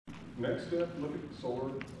Next step, look at solar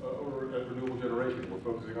or at renewable generation. We're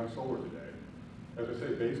focusing on solar today. As I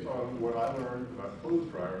say, based on what I learned about clothes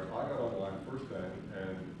dryers, I got online first thing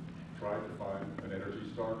and tried to find an Energy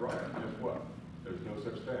Star dryer. Guess what? There's no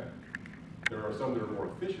such thing. There are some that are more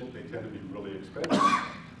efficient. They tend to be really expensive.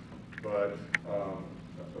 But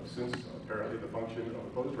since apparently the function of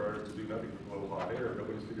a clothes dryer is to do nothing but blow hot air,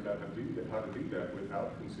 nobody's figured out how to do that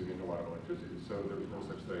without consuming a lot of electricity. So there's no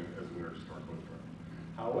such thing as an Energy Star clothes dryer.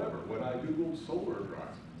 However, when I Googled solar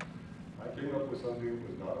dryers, I came up with something that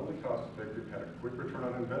was not only cost effective, had a quick return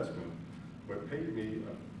on investment, but paid me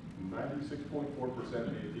a 96.4%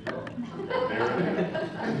 APR. There it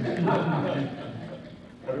is.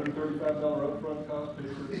 $135 upfront cost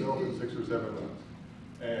pays for itself in 6 or 7 months.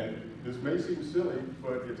 And this may seem silly,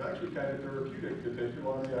 but it's actually kind of therapeutic to take your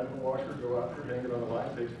laundry out of the washer, go out there, hang it on the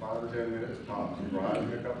line, takes 5 or 10 minutes, tops, dries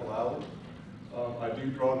in a couple hours. I do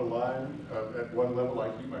draw the line at one level. I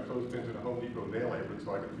keep my clothespins in a Home Depot nail apron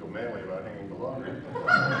so I can feel manly about hanging the laundry.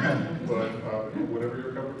 But whatever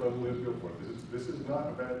your comfort level is, go for it. This is not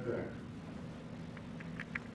a bad thing.